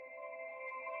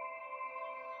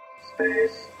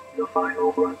Space, the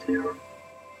final frontier.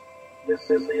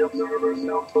 This is the Observer's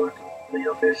Notebook,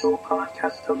 the official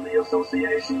podcast of the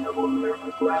Association of Lunar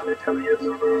and Planetary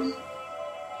Observers.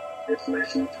 Its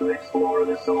mission to explore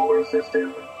the solar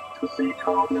system, to seek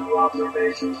out new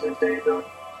observations and data,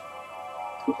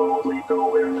 to boldly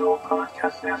go where no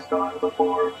podcast has gone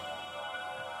before.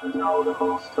 And now the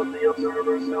host of the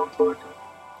Observer's Notebook,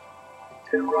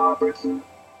 Tim Robertson.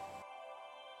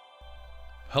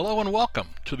 Hello and welcome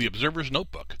to the Observer's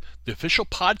Notebook, the official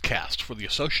podcast for the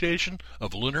Association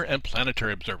of Lunar and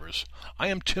Planetary Observers. I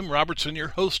am Tim Robertson, your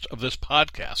host of this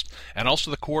podcast, and also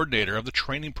the coordinator of the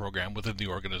training program within the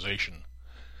organization.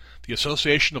 The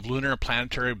Association of Lunar and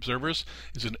Planetary Observers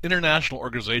is an international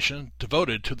organization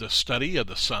devoted to the study of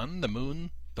the sun, the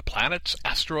moon, the planets,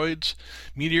 asteroids,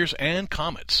 meteors, and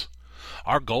comets.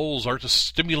 Our goals are to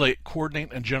stimulate,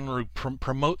 coordinate, and generally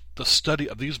promote the study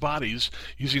of these bodies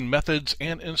using methods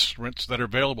and instruments that are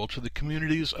available to the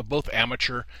communities of both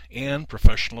amateur and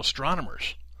professional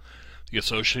astronomers. The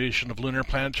Association of Lunar and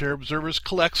Planetary Observers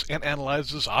collects and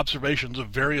analyzes observations of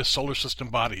various solar system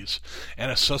bodies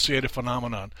and associated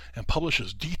phenomena and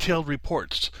publishes detailed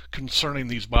reports concerning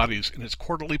these bodies in its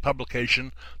quarterly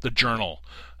publication, the Journal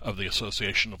of the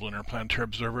Association of Lunar and Planetary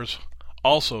Observers,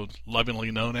 also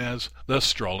lovingly known as the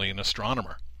Strolling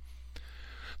Astronomer.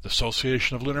 The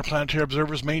Association of Lunar Planetary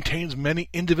Observers maintains many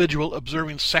individual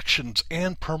observing sections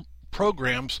and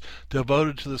programs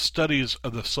devoted to the studies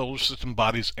of the solar system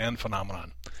bodies and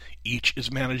phenomenon. Each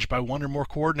is managed by one or more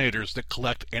coordinators that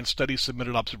collect and study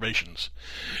submitted observations.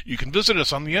 You can visit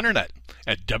us on the internet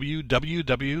at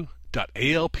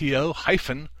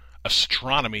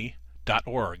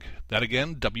www.alpo-astronomy.org. That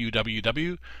again,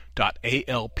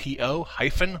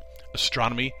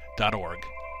 www.alpo-astronomy.org.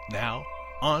 Now,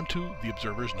 on to the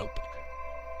Observer's Notebook.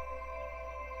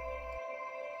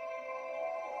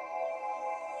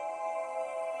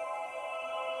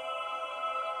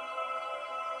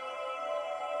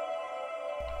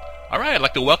 All right, I'd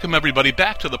like to welcome everybody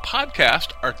back to the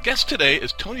podcast. Our guest today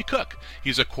is Tony Cook.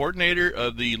 He's a coordinator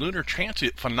of the Lunar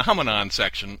Transient Phenomenon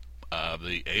section of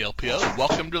the ALPO.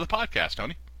 Welcome to the podcast,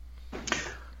 Tony.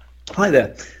 Hi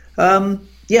there. I'm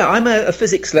a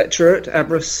physics lecturer at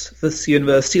Aberystwyth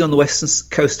University on the western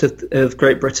coast of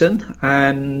Great Britain,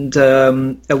 and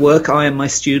at work I and my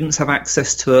students have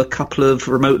access to a couple of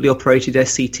remotely operated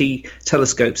SCT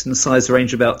telescopes in the size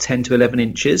range of about 10 to 11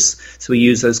 inches, so we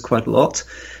use those quite a lot.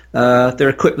 They're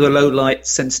equipped with low-light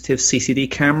sensitive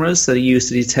CCD cameras that are used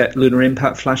to detect lunar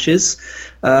impact flashes,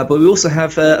 but we also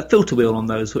have a filter wheel on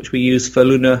those, which we use for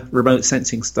lunar remote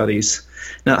sensing studies.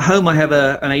 Now, at home I have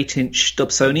an 8-inch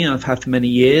Dobsonian I've had for many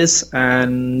years,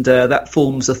 and that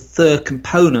forms a third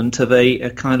component of a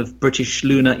kind of British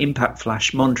lunar impact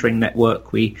flash monitoring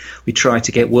network we try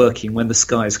to get working when the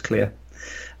sky is clear.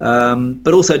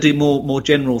 But also do more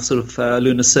general sort of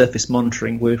lunar surface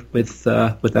monitoring with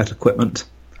that equipment.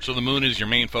 So the moon is your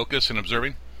main focus in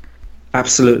observing?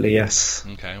 Absolutely, yes.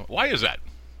 Okay. Why is that?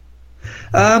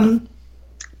 I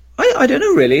don't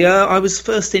know, really. I was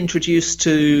first introduced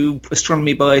to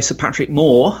astronomy by Sir Patrick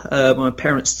Moore. My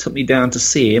parents took me down to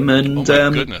see him, and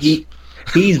oh my goodness. he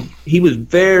was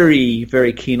very,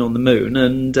 very keen on the moon,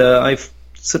 and I've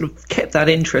sort of kept that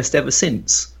interest ever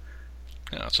since.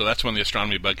 Yeah, so that's when the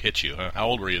astronomy bug hit you. Huh? How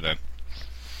old were you then?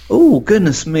 Oh,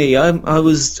 goodness me. I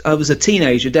was a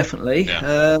teenager, definitely.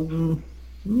 Yeah.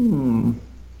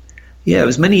 Yeah, it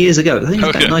was many years ago. I think it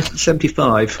was about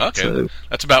 1975. Okay, so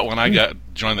that's about when I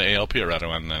joined the ALPO right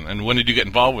around then. And when did you get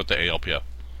involved with the ALPO?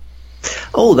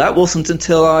 Oh, that wasn't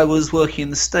until I was working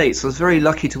in the States. I was very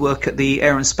lucky to work at the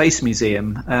Air and Space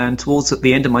Museum, and towards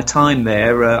the end of my time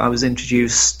there, I was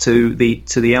introduced to the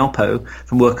ALPO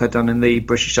from work I'd done in the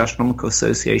British Astronomical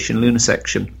Association lunar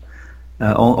section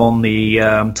on the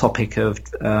topic of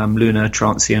lunar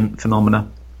transient phenomena.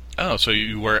 Oh, so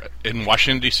you were in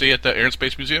Washington, D.C. at the Air and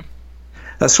Space Museum?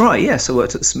 That's right, yes. I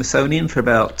worked at the Smithsonian for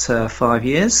about 5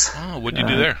 years. Oh, what did you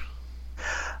do there?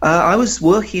 I was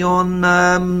working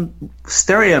on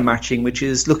stereo matching, which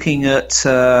is looking at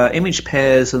image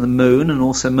pairs of the moon and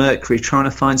also Mercury, trying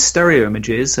to find stereo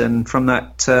images, and from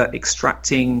that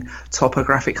extracting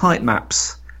topographic height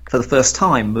maps for the first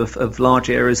time of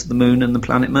large areas of the moon and the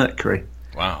planet Mercury.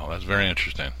 Wow, that's very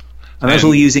interesting. And that was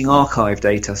all using archive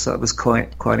data, so that was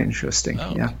quite interesting.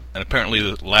 Oh, yeah. And apparently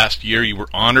last year you were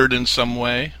honored in some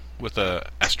way with an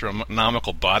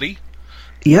astronomical body?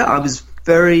 Yeah, I was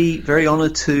very, very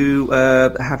honoured to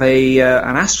have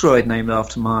an asteroid named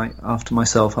after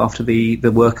myself, after the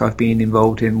work I've been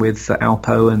involved in with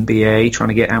ALPO and BA, trying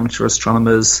to get amateur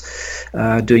astronomers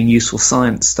doing useful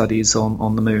science studies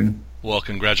on the moon. Well,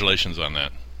 congratulations on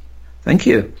that. Thank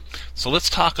you. So let's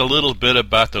talk a little bit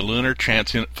about the Lunar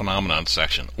Transient Phenomenon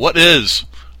section. What is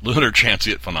Lunar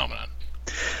Transient Phenomenon?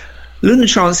 Lunar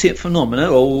Transient Phenomena,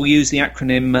 or we'll use the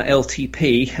acronym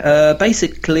LTP,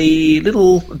 basically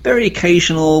little, very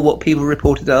occasional, what people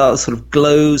reported are sort of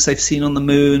glows they've seen on the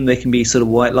moon. They can be sort of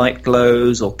white light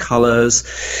glows or colours,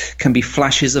 can be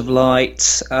flashes of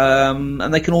light,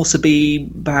 and they can also be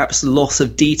perhaps loss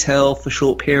of detail for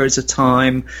short periods of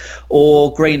time,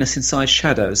 or greyness inside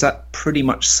shadows. That pretty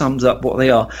much sums up what they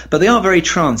are. But they are very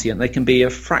transient. They can be a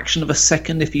fraction of a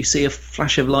second if you see a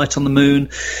flash of light on the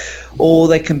moon, or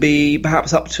they can be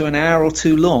perhaps up to an hour or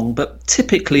two long, but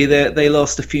typically they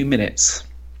last a few minutes.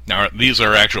 Now, these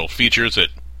are actual features that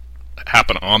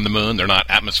happen on the moon? They're not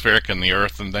atmospheric in the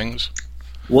Earth and things?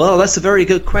 Well, that's a very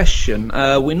good question.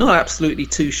 We're not absolutely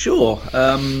too sure,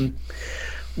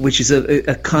 which is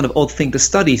a kind of odd thing to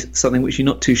study, something which you're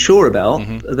not too sure about.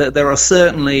 Mm-hmm. There are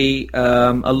certainly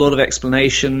a lot of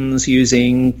explanations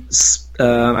using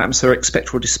atmospheric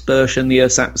spectral dispersion, the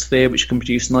Earth's atmosphere, which can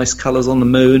produce nice colours on the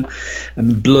moon,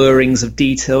 and blurrings of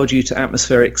detail due to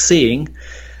atmospheric seeing.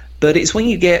 But it's when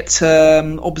you get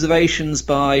observations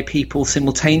by people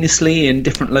simultaneously in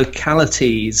different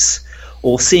localities,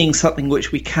 or seeing something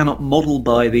which we cannot model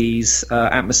by these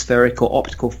atmospheric or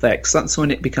optical effects, that's when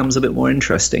it becomes a bit more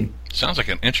interesting. Sounds like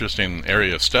an interesting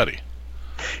area of study.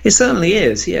 It certainly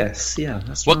is, yes. Yeah,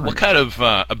 that's right. What kind of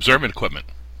observant equipment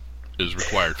is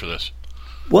required for this?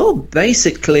 Well,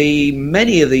 basically,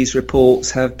 many of these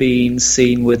reports have been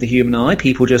seen with the human eye,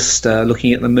 people just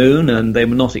looking at the moon, and they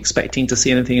were not expecting to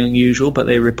see anything unusual, but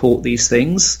they report these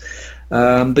things.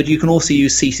 But you can also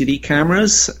use CCD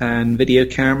cameras and video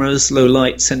cameras,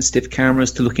 low-light sensitive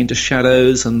cameras to look into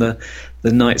shadows and the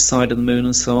night side of the moon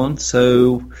and so on.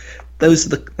 So that's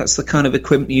the kind of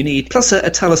equipment you need. Plus a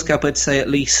telescope, I'd say at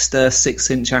least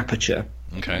 6-inch aperture.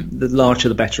 Okay. The larger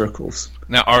the better, of course.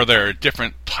 Now, are there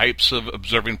different types of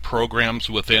observing programs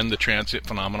within the Transient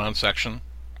Phenomenon section?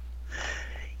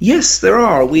 Yes, there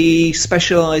are. We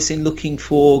specialise in looking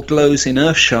for glows in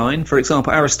Earthshine. For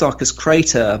example, Aristarchus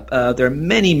crater, there are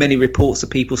many, many reports of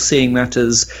people seeing that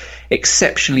as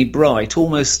exceptionally bright,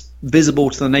 almost visible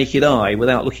to the naked eye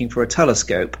without looking for a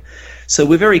telescope. So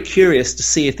we're very curious to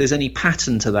see if there's any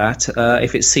pattern to that,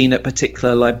 if it's seen at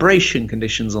particular libration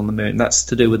conditions on the moon. That's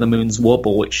to do with the moon's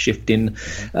wobble. It's shifting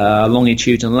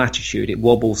longitude and latitude. It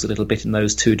wobbles a little bit in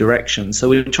those two directions. So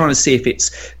we're trying to see if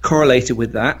it's correlated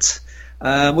with that.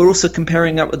 We're also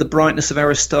comparing that with the brightness of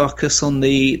Aristarchus on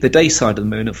the day side of the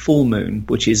moon at full moon,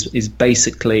 which is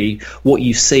basically what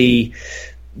you see,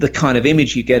 the kind of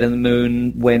image you get in the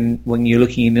moon when you're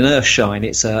looking in an Earthshine.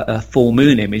 It's a full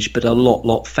moon image, but a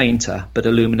lot fainter, but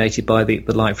illuminated by the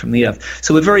light from the Earth.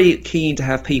 So we're very keen to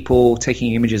have people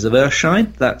taking images of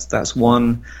Earthshine. That's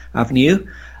one avenue.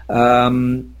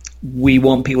 We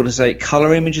want people to take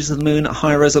colour images of the moon at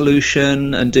high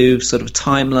resolution and do sort of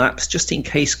time-lapse, just in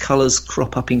case colours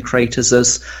crop up in craters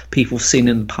as people have seen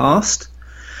in the past.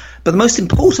 But the most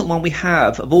important one we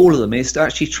have of all of them is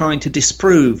actually trying to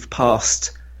disprove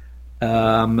past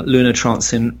lunar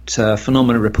transient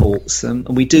phenomena reports. And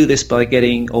we do this by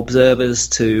getting observers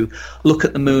to look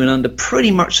at the moon under pretty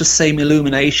much the same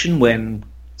illumination when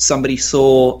somebody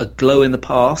saw a glow in the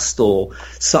past or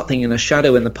something in a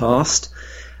shadow in the past.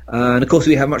 And of course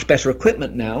we have much better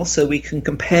equipment now, so we can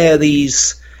compare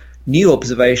these new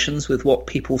observations with what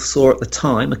people saw at the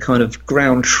time, a kind of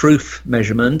ground truth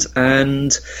measurement,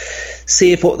 and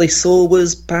see if what they saw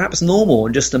was perhaps normal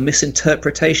and just a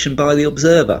misinterpretation by the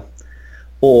observer.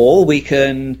 Or we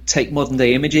can take modern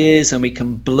day images and we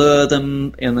can blur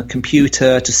them in the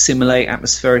computer to simulate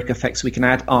atmospheric effects. We can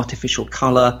add artificial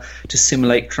colour to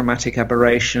simulate chromatic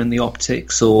aberration in the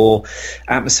optics or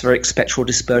atmospheric spectral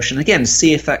dispersion. Again,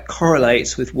 see if that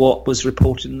correlates with what was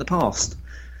reported in the past.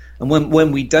 And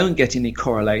when we don't get any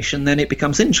correlation, then it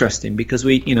becomes interesting because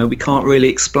we can't really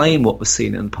explain what was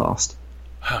seen in the past.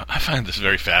 I find this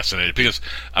very fascinating because,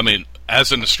 I mean,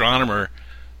 as an astronomer,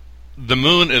 the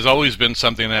moon has always been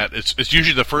something that it's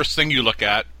usually the first thing you look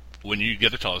at when you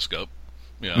get a telescope,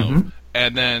 and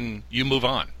then you move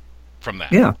on from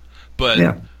that. Yeah.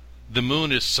 But the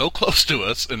moon is so close to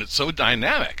us and it's so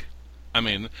dynamic. I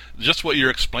mean, just what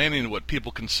you're explaining, what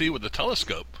people can see with the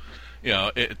telescope,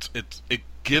 it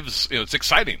gives, it's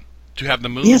exciting to have the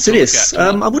moon? Yes, to it look is. at?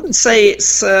 I wouldn't say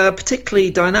it's particularly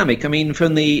dynamic. I mean,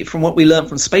 from what we learned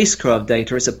from spacecraft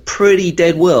data, it's a pretty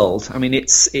dead world. I mean,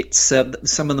 it's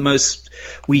some of the most.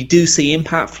 We do see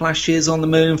impact flashes on the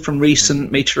moon from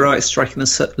recent meteorites striking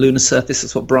the lunar surface.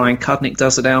 That's what Brian Cudnick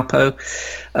does at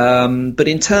ALPO. But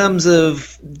in terms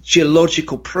of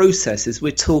geological processes,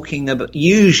 we're talking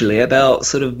usually about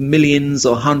sort of millions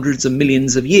or hundreds of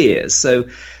millions of years. So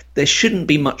there shouldn't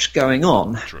be much going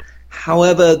on. True.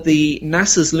 However, the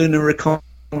NASA's Lunar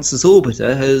Reconnaissance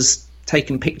Orbiter has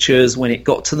taken pictures when it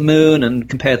got to the moon and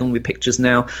compared them with pictures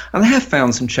now, and they have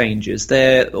found some changes.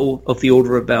 They're all of the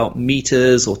order of about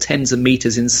meters or tens of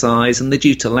meters in size, and they're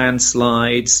due to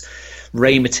landslides,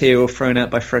 ray material thrown out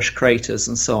by fresh craters,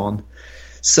 and so on.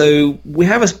 So we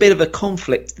have a bit of a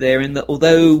conflict there in that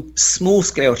although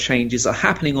small-scale changes are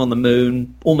happening on the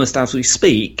moon almost as we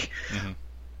speak,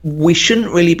 we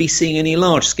shouldn't really be seeing any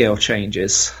large-scale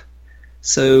changes.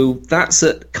 So that's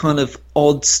at kind of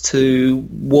odds to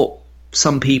what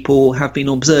some people have been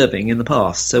observing in the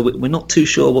past. So we're not too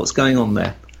sure what's going on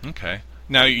there. Okay.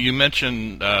 Now, you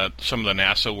mentioned some of the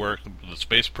NASA work, the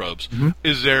space probes.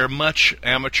 Is there much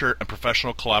amateur and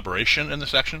professional collaboration in this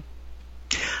section?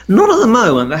 Not at the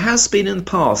moment. There has been in the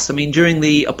past. I mean, during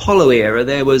the Apollo era,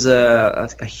 there was a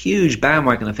huge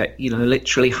bandwagon effect. You know,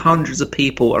 literally hundreds of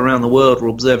people around the world were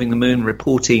observing the moon,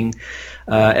 reporting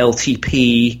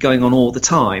LTP going on all the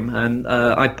time. And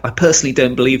I personally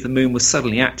don't believe the moon was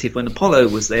suddenly active when Apollo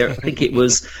was there. I think it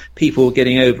was people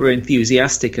getting over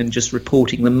enthusiastic and just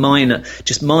reporting the minor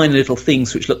little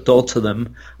things which looked odd to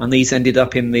them. And these ended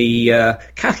up in the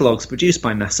catalogues produced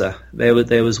by NASA.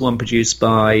 There was one produced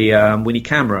by Winnie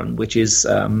Cameron, which is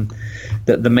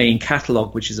the main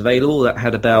catalogue which is available. That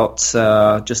had about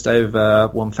just over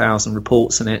 1,000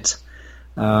 reports in it.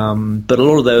 But a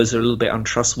lot of those are a little bit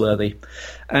untrustworthy.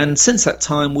 And since that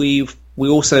time, we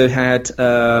also had,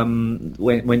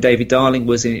 when David Darling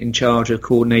was in charge of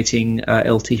coordinating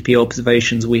LTP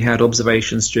observations, we had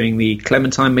observations during the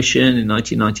Clementine mission in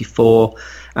 1994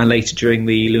 and later during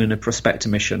the Lunar Prospector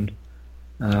mission.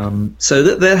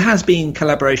 So there has been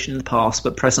collaboration in the past,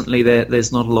 but presently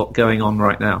there's not a lot going on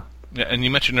right now. Yeah, and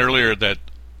you mentioned earlier that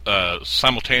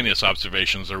simultaneous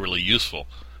observations are really useful,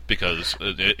 because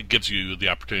it gives you the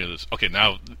opportunity to, okay,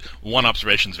 now one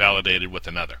observation is validated with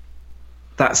another.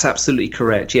 That's absolutely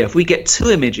correct. Yeah, if we get two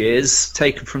images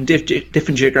taken from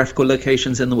different geographical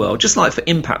locations in the world, just like for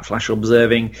impact flash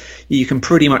observing, you can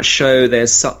pretty much show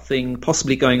there's something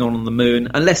possibly going on the moon,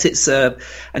 unless it's a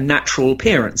natural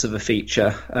appearance of a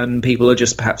feature, and people are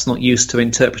just perhaps not used to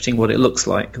interpreting what it looks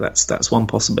like. That's one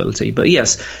possibility. But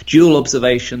yes, dual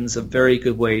observations are very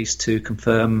good ways to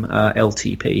confirm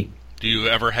LTP. Do you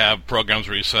ever have programs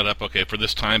where you set up, okay, for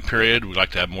this time period, we'd like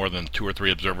to have more than 2 or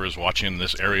 3 observers watching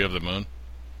this area of the moon?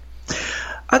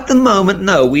 At the moment,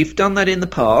 no. We've done that in the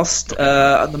past.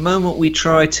 At the moment, we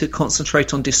try to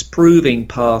concentrate on disproving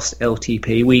past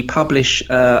LTP. We publish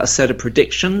a set of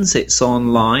predictions. It's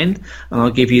online, and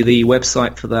I'll give you the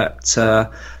website for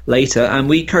that later. And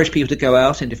we encourage people to go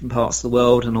out in different parts of the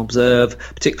world and observe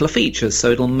particular features.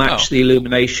 So it'll match the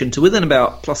illumination to within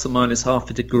about plus or minus half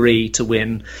a degree to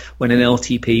when an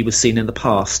LTP was seen in the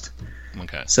past.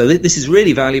 Okay. So this is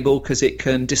really valuable because it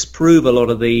can disprove a lot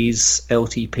of these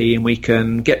LTP, and we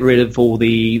can get rid of all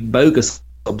the bogus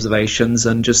observations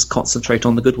and just concentrate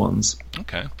on the good ones.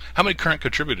 Okay. How many current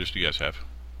contributors do you guys have?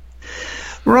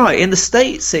 Right. In the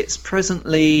States, it's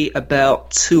presently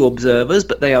about 2 observers,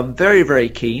 but they are very, very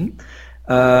keen.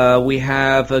 We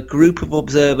have a group of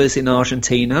observers in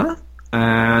Argentina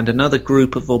and another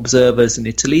group of observers in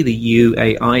Italy, the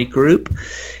UAI group.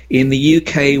 In the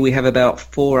UK, we have about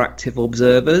 4 active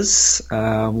observers.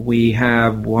 We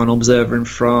have 1 observer in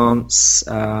France,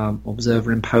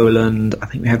 observer in Poland. I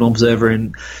think we have an observer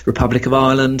in Republic of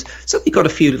Ireland. So we've got a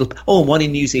few little... Oh, 1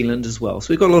 in New Zealand as well.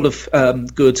 So we've got a lot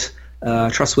of good,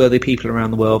 trustworthy people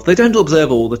around the world. They don't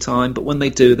observe all the time, but when they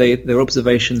do, their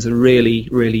observations are really,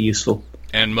 really useful.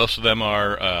 And most of them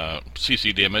are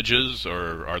CCD images,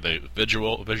 or are they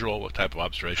visual? What type of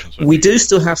observations? We do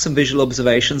still have some visual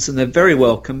observations, and they're very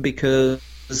welcome because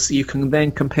you can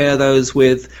then compare those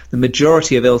with the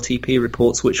majority of LTP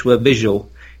reports which were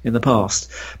visual in the past.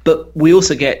 But we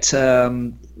also get,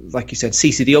 like you said,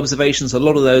 CCD observations. A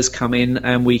lot of those come in,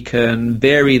 and we can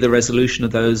vary the resolution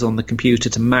of those on the computer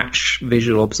to match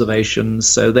visual observations.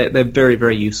 So they're very,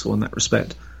 very useful in that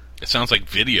respect. It sounds like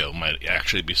video might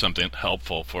actually be something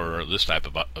helpful for this type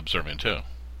of observing too.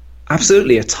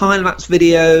 Absolutely, a time-lapse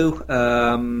video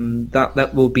that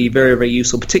will be very, very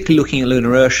useful, particularly looking at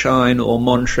lunar earthshine or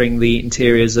monitoring the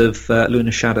interiors of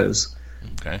lunar shadows.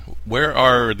 Okay, where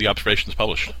are the observations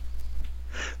published?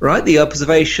 Right, the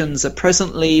observations are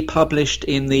presently published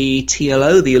in the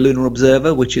TLO, the Lunar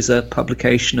Observer, which is a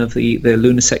publication of the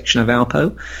lunar section of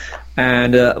ALPO,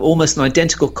 and almost an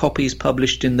identical copy is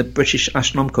published in the British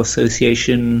Astronomical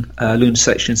Association Lunar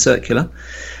Section Circular.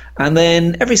 And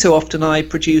then every so often I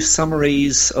produce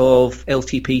summaries of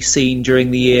LTP seen during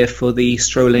the year for the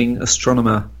Strolling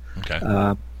Astronomer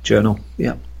journal.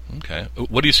 Yeah. Okay.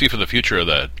 What do you see for the future of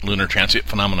the Lunar Transient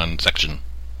Phenomenon section?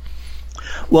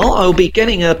 Well, I'll be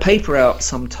getting a paper out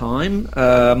sometime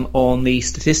on the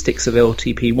statistics of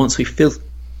LTP once we've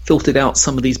filtered out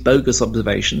some of these bogus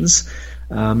observations.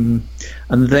 And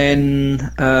then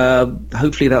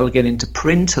hopefully that will get into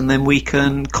print, and then we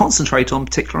can concentrate on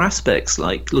particular aspects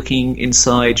like looking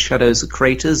inside shadows of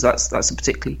craters. That's a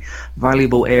particularly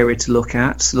valuable area to look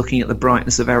at. Looking at the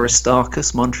brightness of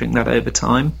Aristarchus, monitoring that over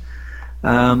time.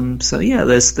 So yeah,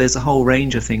 there's a whole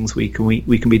range of things we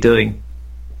can be doing.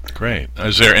 Great.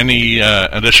 Is there any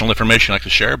additional information you'd like to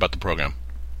share about the program?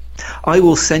 I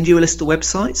will send you a list of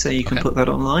websites so you can put that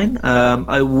online.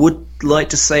 I would like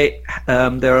to say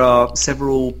there are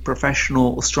several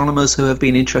professional astronomers who have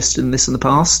been interested in this in the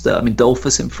past.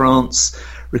 Dolphus in France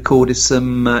recorded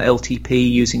some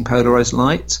LTP using polarized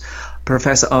light.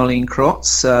 Professor Arlene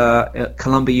Krotz at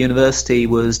Columbia University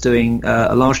was doing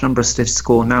a large number of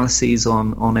statistical analyses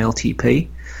on LTP.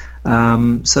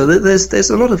 So there's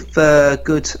a lot of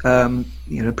good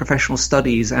professional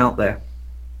studies out there.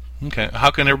 Okay. How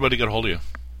can everybody get a hold of you?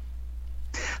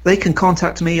 They can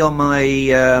contact me on my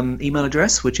email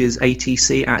address, which is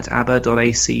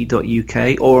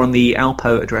atc@abba.ac.uk, or on the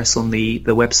ALPO address on the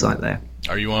website there.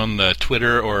 Are you on the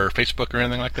Twitter or Facebook or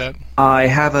anything like that? I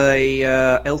have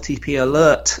a LTP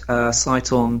alert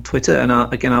site on Twitter, and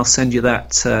I'll send you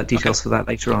that details for that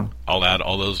later on. I'll add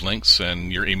all those links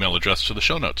and your email address to the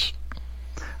show notes.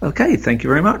 Okay, thank you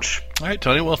very much. All right,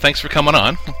 Tony. Well, thanks for coming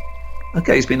on.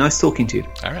 Okay, it's been nice talking to you.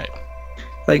 All right.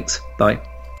 Thanks. Bye.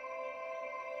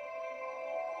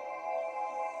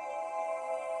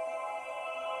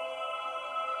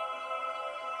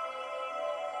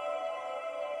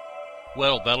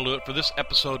 Well, that'll do it for this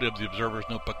episode of the Observer's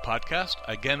Notebook podcast.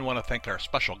 I again want to thank our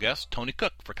special guest, Tony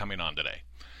Cook, for coming on today.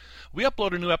 We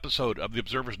upload a new episode of the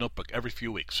Observer's Notebook every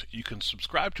few weeks. You can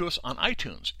subscribe to us on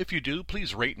iTunes. If you do,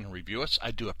 please rate and review us.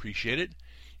 I do appreciate it.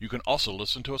 You can also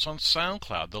listen to us on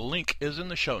SoundCloud. The link is in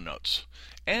the show notes.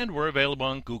 And we're available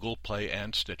on Google Play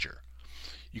and Stitcher.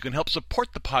 You can help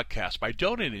support the podcast by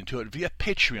donating to it via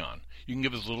Patreon. You can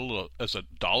give as little as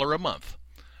 $1 a month,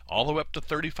 all the way up to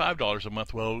 $35 a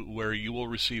month, where you will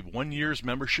receive 1 year's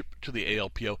membership to the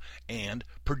ALPO and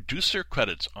producer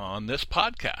credits on this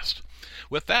podcast.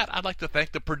 With that, I'd like to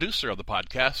thank the producer of the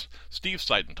podcast, Steve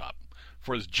Seidentop,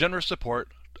 for his generous support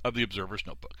of the Observer's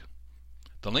Notebook.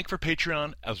 The link for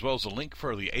Patreon, as well as the link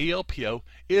for the ALPO,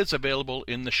 is available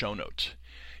in the show notes.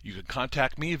 You can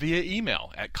contact me via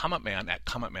email at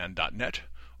cometman@cometman.net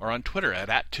or on Twitter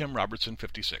at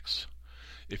TimRobertson56.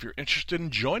 If you're interested in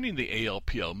joining the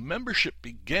ALPO, membership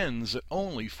begins at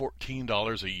only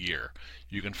 $14 a year.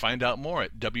 You can find out more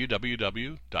at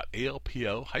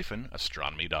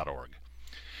www.alpo-astronomy.org.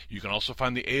 You can also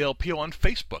find the ALPO on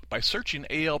Facebook by searching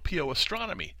ALPO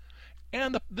Astronomy.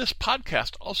 And this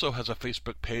podcast also has a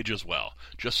Facebook page as well.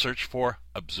 Just search for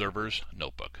Observer's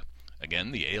Notebook.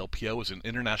 Again, the ALPO is an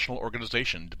international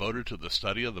organization devoted to the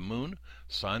study of the moon,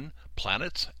 sun,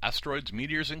 planets, asteroids,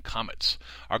 meteors, and comets.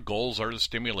 Our goals are to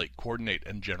stimulate, coordinate,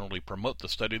 and generally promote the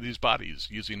study of these bodies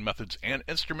using methods and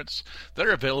instruments that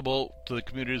are available to the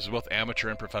communities of both amateur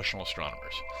and professional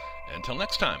astronomers. And until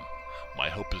next time, my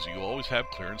hope is you always have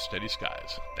clear and steady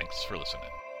skies. Thanks for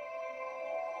listening.